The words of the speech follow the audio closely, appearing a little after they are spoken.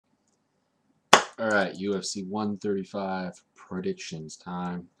Alright, UFC 135 predictions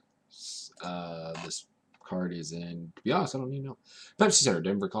time. This card is in, to be honest, I don't even know. Pepsi Center,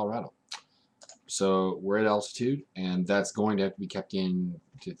 Denver, Colorado. So we're at altitude, and that's going to have to be kept into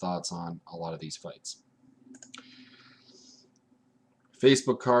thoughts on a lot of these fights.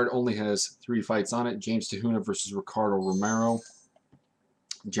 Facebook card only has 3 fights on it. James Tahuna versus Ricardo Romero.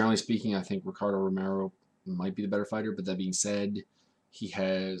 Generally speaking, I think Ricardo Romero might be the better fighter, but that being said, he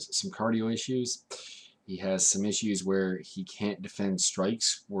has some cardio issues. He has some issues where he can't defend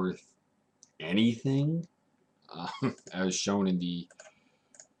strikes worth anything, as shown in the,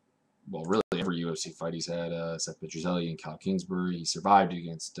 well, really every UFC fight he's had. Seth Petrozelli and Kyle Kingsbury. He survived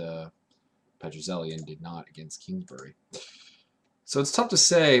against Petrozelli and did not against Kingsbury. So it's tough to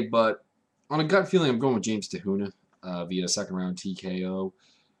say, but on a gut feeling, I'm going with James Tahuna via second round TKO.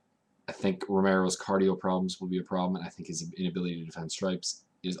 I think Romero's cardio problems will be a problem, and I think his inability to defend strikes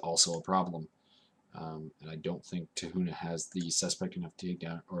is also a problem. And I don't think Tahuna has the suspect enough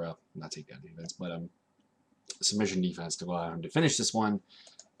takedown, or not takedown defense, but submission defense to allow him to finish this one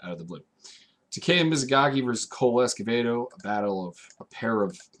out of the blue. Takeya Mizugaki versus Cole Escovedo, a battle of a pair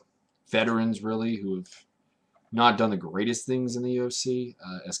of veterans, really, who have not done the greatest things in the UFC.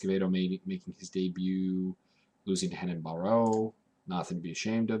 Escovedo making his debut, losing to Renan Barão. Nothing to be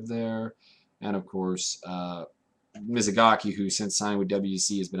ashamed of there. And of course, Mizugaki, who since signing with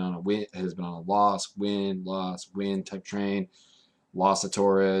WC has been on a loss, win type train. Lost to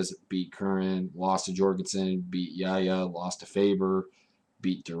Torres, beat Curran, lost to Jorgensen, beat Yaya, lost to Faber,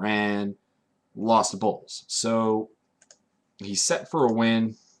 beat Duran, lost to Bulls. So he's set for a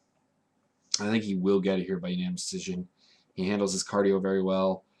win. I think he will get it here by unanimous decision. He handles his cardio very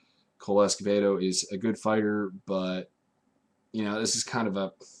well. Cole Escovedo is a good fighter, but you know, this is kind of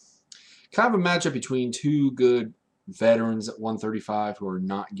a matchup between two good veterans at 135 who are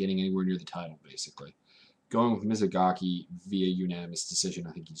not getting anywhere near the title, basically. Going with Mizugaki via unanimous decision,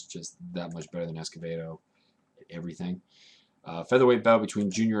 I think he's just that much better than Escovedo at everything. Featherweight battle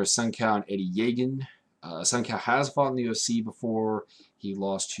between Junior Asunkow and Eddie Yeagan. Asunkow has fought in the UFC before. He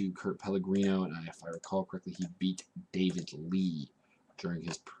lost to Kurt Pellegrino, and if I recall correctly, he beat David Lee during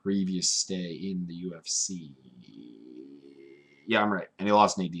his previous stay in the UFC. Yeah, I'm right. And he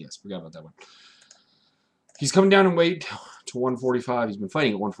lost Nate Diaz. Forgot about that one. He's coming down in weight to 145. He's been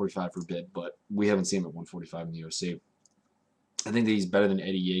fighting at 145 for a bit, but we haven't seen him at 145 in the UFC. I think that he's better than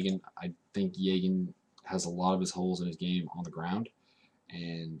Eddie Yeagan. I think Yeagan has a lot of his holes in his game on the ground,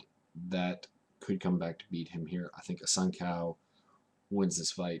 and that could come back to beat him here. I think Asunkow wins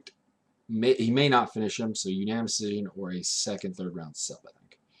this fight. He may not finish him, so unanimous decision or a second, third round sub, I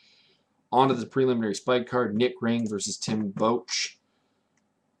think. On to the preliminary spike card, Nick Ring versus Tim Boetsch.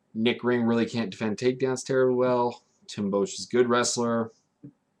 Nick Ring really can't defend takedowns terribly well. Tim Boetsch is a good wrestler.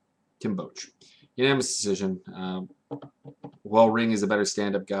 Tim Boetsch. Unanimous decision. While Ring is a better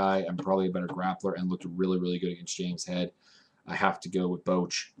stand-up guy, I'm probably a better grappler and looked really, really good against James Head. I have to go with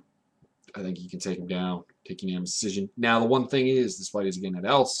Boetsch. I think he can take him down, take unanimous decision. Now, the one thing is, this fight is again at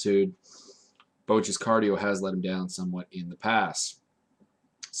altitude. Boetsch's cardio has let him down somewhat in the past.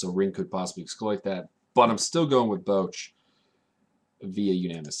 So Ring could possibly exploit that. But I'm still going with Boetsch via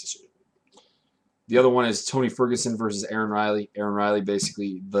unanimous decision. The other one is Tony Ferguson versus Aaron Riley. Aaron Riley,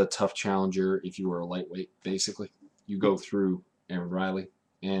 basically the tough challenger if you were a lightweight, basically. You go through Aaron Riley.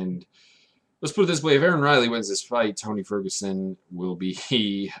 And let's put it this way. If Aaron Riley wins this fight, Tony Ferguson will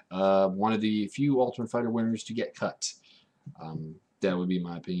be one of the few Ultimate Fighter winners to get cut. That would be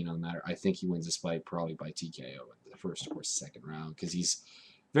my opinion on the matter. I think he wins this fight probably by TKO in the first or second round because he's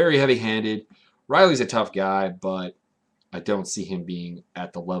very heavy-handed. Riley's a tough guy, but I don't see him being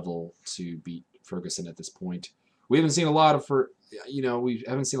at the level to beat Ferguson at this point. We haven't seen a lot of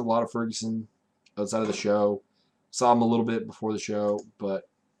Ferguson outside of the show. Saw him a little bit before the show, but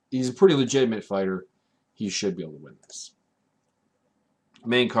he's a pretty legitimate fighter. He should be able to win this.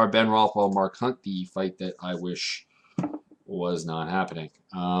 Main card, Ben Rothwell, Mark Hunt, the fight that I wish was not happening.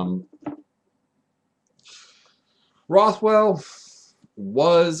 Rothwell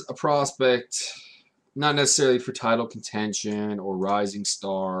was a prospect, not necessarily for title contention or rising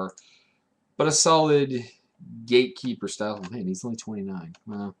star, but a solid gatekeeper style. Oh, man, he's only 29.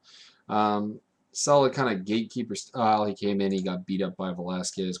 Wow. Solid kind of gatekeeper style. He came in, he got beat up by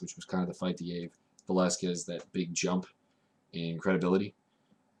Velasquez, which was kind of the fight that gave Velasquez that big jump in credibility,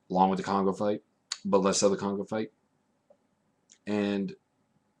 along with the Congo fight, but less so the Congo fight. And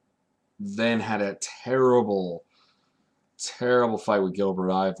then had a terrible fight with Gilbert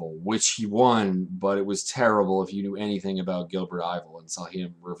Yvel, which he won, but it was terrible if you knew anything about Gilbert Yvel and saw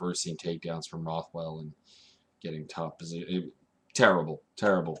him reversing takedowns from Rothwell and getting top position. Terrible.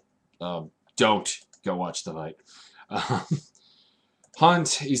 don't go watch the fight. Um, Hunt,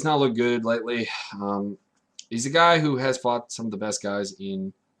 he's not looked good lately. He's a guy who has fought some of the best guys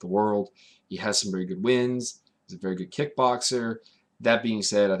in the world. He has some very good wins. He's a very good kickboxer. That being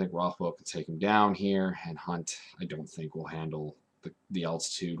said, I think Rothwell can take him down here, and Hunt, I don't think, will handle the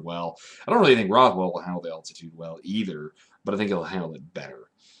altitude well. I don't really think Rothwell will handle the altitude well either, but I think he'll handle it better.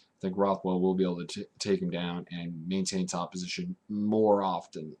 I think Rothwell will be able to take him down and maintain top position more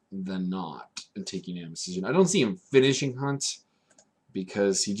often than not and taking a decision. I don't see him finishing Hunt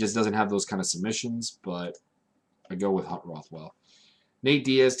because he just doesn't have those kind of submissions, but I go with Hunt Rothwell. Nate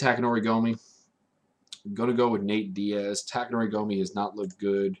Diaz, Takanori Gomi. I'm going to go with Nate Diaz. Takanori Gomi has not looked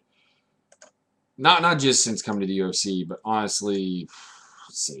good. Not just since coming to the UFC, but honestly,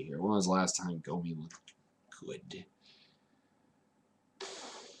 let's see here. When was the last time Gomi looked good?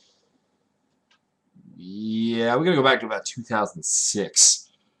 Yeah, we're going to go back to about 2006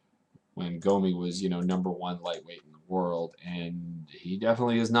 when Gomi was, #1 lightweight in the world, and he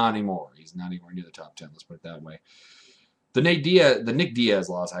definitely is not anymore. He's not anywhere near the top 10, let's put it that way. The Nick Diaz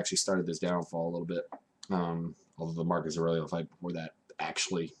loss actually started this downfall a little bit. Although the Marcus Aurelio fight before that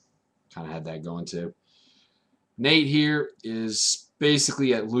actually kind of had that going too. Nate here is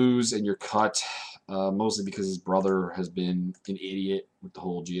basically at lose and you're cut, mostly because his brother has been an idiot with the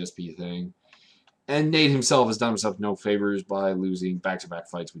whole GSP thing. And Nate himself has done himself no favors by losing back-to-back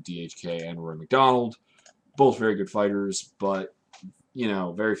fights with DHK and Roy McDonald. Both very good fighters, but,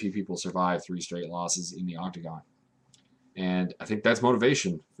 very few people survive 3 straight losses in the octagon. And I think that's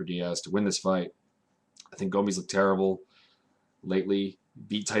motivation for Diaz to win this fight. I think Gomi's looked terrible lately.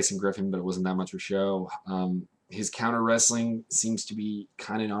 Beat Tyson Griffin, but it wasn't that much of a show. His counter wrestling seems to be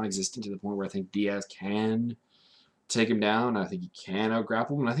kind of non-existent to the point where I think Diaz can take him down. I think he can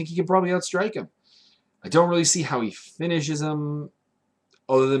out-grapple him, and I think he can probably outstrike him. I don't really see how he finishes him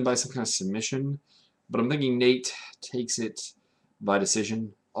other than by some kind of submission, but I'm thinking Nate takes it by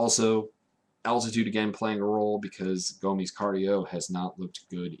decision. Also, altitude again playing a role because Gomi's cardio has not looked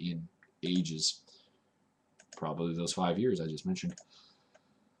good in ages. Probably those 5 years I just mentioned.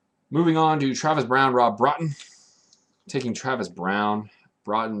 Moving on to Travis Brown, Rob Broughton. Taking Travis Brown.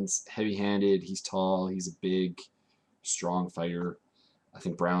 Broughton's heavy-handed. He's tall. He's a big, strong fighter. I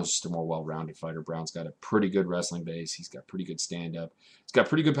think Brown's just a more well-rounded fighter. Brown's got a pretty good wrestling base. He's got pretty good stand-up. He's got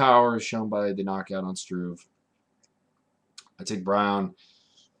pretty good power, shown by the knockout on Struve. I take Brown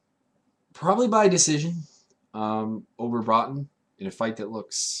probably by decision over Broughton in a fight that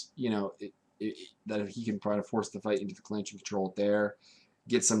looks, that he can try to force the fight into the clinch and control it there.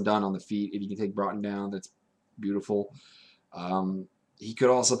 Get some done on the feet. If he can take Broughton down, that's beautiful. He could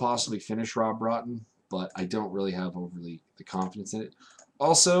also possibly finish Rob Broughton, but I don't really have overly the confidence in it.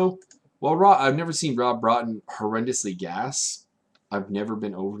 Also, I've never seen Rob Broughton horrendously gas. I've never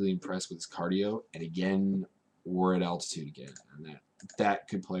been overly impressed with his cardio, and again, we're at altitude again, and that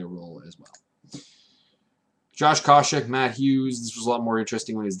could play a role as well. Josh Koscheck, Matt Hughes. This was a lot more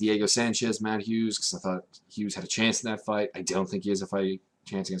interesting when it was Diego Sanchez, Matt Hughes, because I thought Hughes had a chance in that fight. I don't think he has a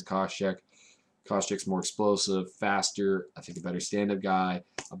chance against Koscheck. Koscheck's more explosive, faster, I think a better stand-up guy,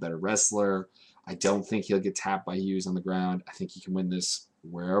 a better wrestler. I don't think he'll get tapped by Hughes on the ground. I think he can win this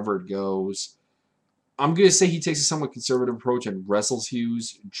wherever it goes. I'm going to say he takes a somewhat conservative approach and wrestles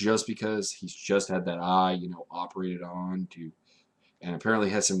Hughes just because he's just had that eye, operated on to, and apparently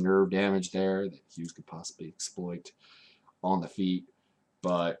has some nerve damage there that Hughes could possibly exploit on the feet.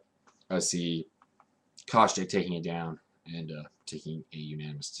 But I see Koscheck taking it down and taking a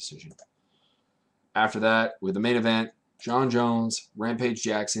unanimous decision. After that, with the main event, John Jones, Rampage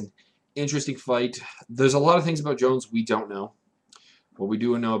Jackson. Interesting fight. There's a lot of things about Jones we don't know. What we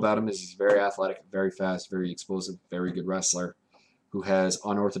do know about him is he's very athletic, very fast, very explosive, very good wrestler who has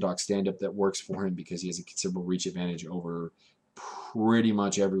unorthodox stand-up that works for him because he has a considerable reach advantage over pretty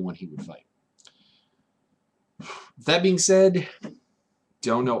much everyone he would fight. That being said,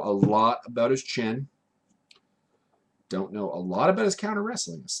 don't know a lot about his chin. Don't know a lot about his counter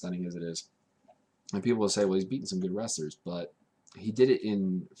wrestling, as stunning as it is. And people will say, well, he's beaten some good wrestlers, but he did it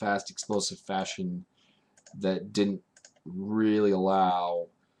in fast, explosive fashion that didn't really allow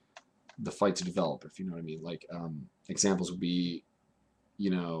the fight to develop, if you know what I mean. Like, examples would be,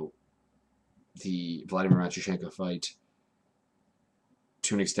 the Vladimir Matyushenko fight,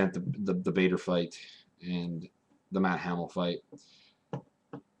 to an extent the Bader fight, and the Matt Hamill fight,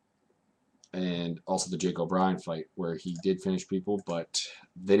 and also the Jake O'Brien fight, where he did finish people, but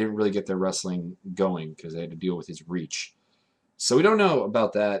they didn't really get their wrestling going because they had to deal with his reach. So we don't know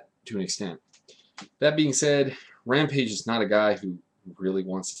about that to an extent. That being said, Rampage is not a guy who really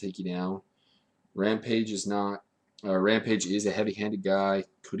wants to take you down. Rampage is not Rampage is a heavy-handed guy.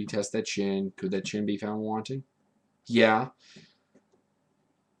 Could he test that chin? Could that chin be found wanting? Yeah.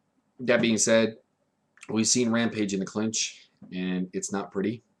 That being said, we've seen Rampage in the clinch, and it's not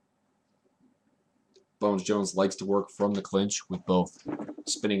pretty. Bones Jones likes to work from the clinch with both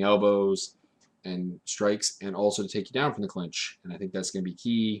spinning elbows and strikes, and also to take you down from the clinch. And I think that's going to be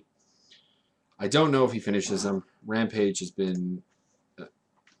key. I don't know if he finishes him. Rampage has been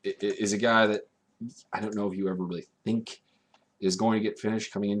is a guy that I don't know if you ever really think is going to get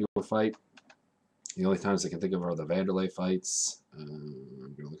finished coming into a fight. The only times I can think of are the Vanderlei fights. I'm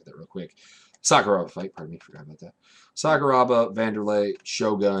going to look at that real quick. Sakuraba fight, pardon me, forgot about that. Sakuraba, Vanderlei,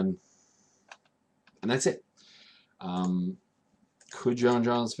 Shogun, and that's it. Could John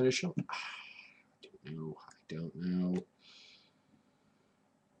Jones finish him? I don't know.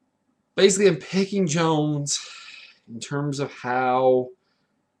 Basically, I'm picking Jones in terms of how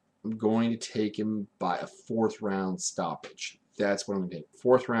I'm going to take him by a 4th round stoppage. That's what I'm going to take.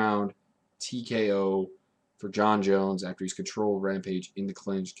 4th round TKO for John Jones after he's controlled Rampage in the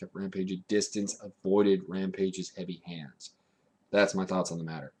clinch, kept Rampage at distance, avoided Rampage's heavy hands. That's my thoughts on the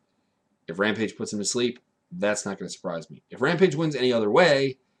matter. If Rampage puts him to sleep, that's not going to surprise me. If Rampage wins any other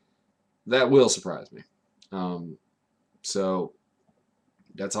way, that will surprise me. So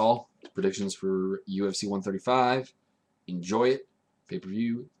that's all. Predictions for UFC 135. Enjoy it.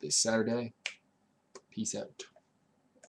 Pay-per-view this Saturday. Peace out.